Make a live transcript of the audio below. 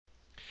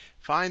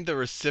Find the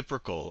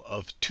reciprocal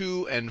of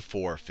 2 and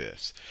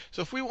 4/5.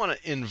 So if we want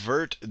to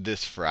invert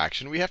this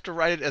fraction, we have to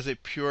write it as a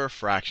pure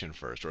fraction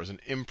first, or as an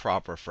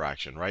improper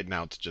fraction. Right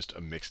now, it's just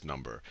a mixed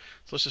number.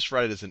 So let's just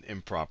write it as an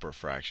improper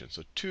fraction.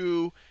 So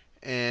 2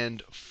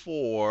 and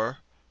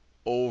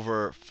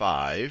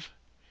 4/5.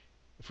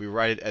 If we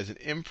write it as an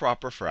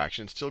improper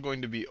fraction, it's still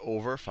going to be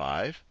over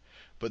 5.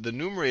 But the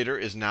numerator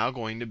is now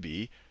going to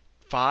be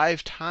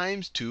 5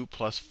 times 2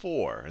 plus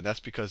 4. And that's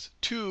because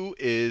 2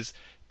 is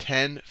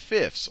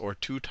 10/5, or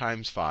 2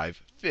 times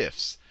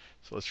 5/5.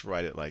 So let's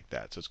write it like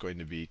that. So it's going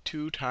to be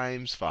 2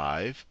 times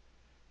 5,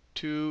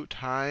 2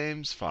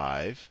 times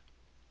 5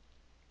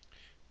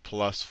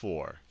 plus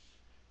 4.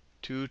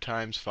 2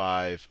 times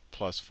 5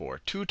 plus 4.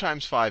 2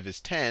 times 5 is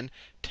 10.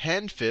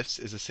 10/5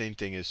 is the same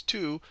thing as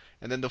 2.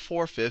 And then the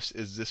 4/5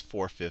 is this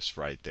 4/5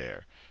 right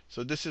there.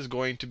 So this is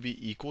going to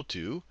be equal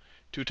to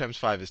 2 times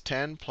 5 is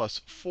 10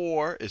 plus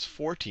 4 is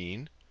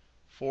 14.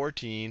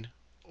 14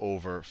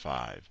 over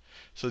 5.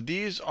 So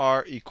these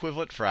are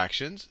equivalent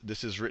fractions.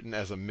 This is written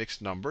as a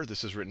mixed number.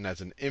 This is written as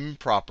an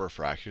improper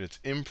fraction. It's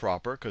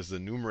improper because the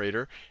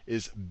numerator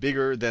is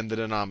bigger than the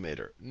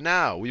denominator.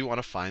 Now we want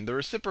to find the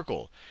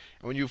reciprocal.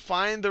 And when you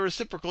find the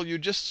reciprocal, you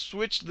just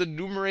switch the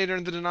numerator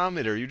and the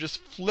denominator. You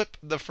just flip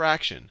the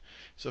fraction.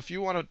 So if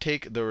you want to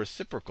take the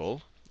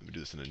reciprocal, let me do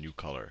this in a new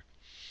color.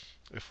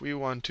 If we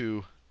want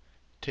to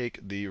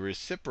take the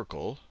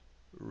reciprocal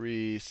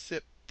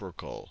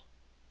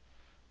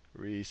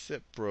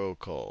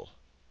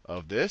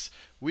of this,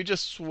 we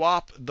just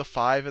swap the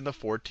 5 and the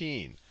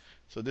 14.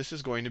 So this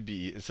is going to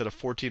be, instead of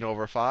 14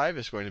 over 5,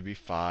 it's going to be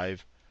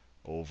 5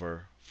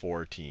 over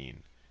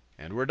 14.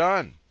 And we're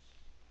done.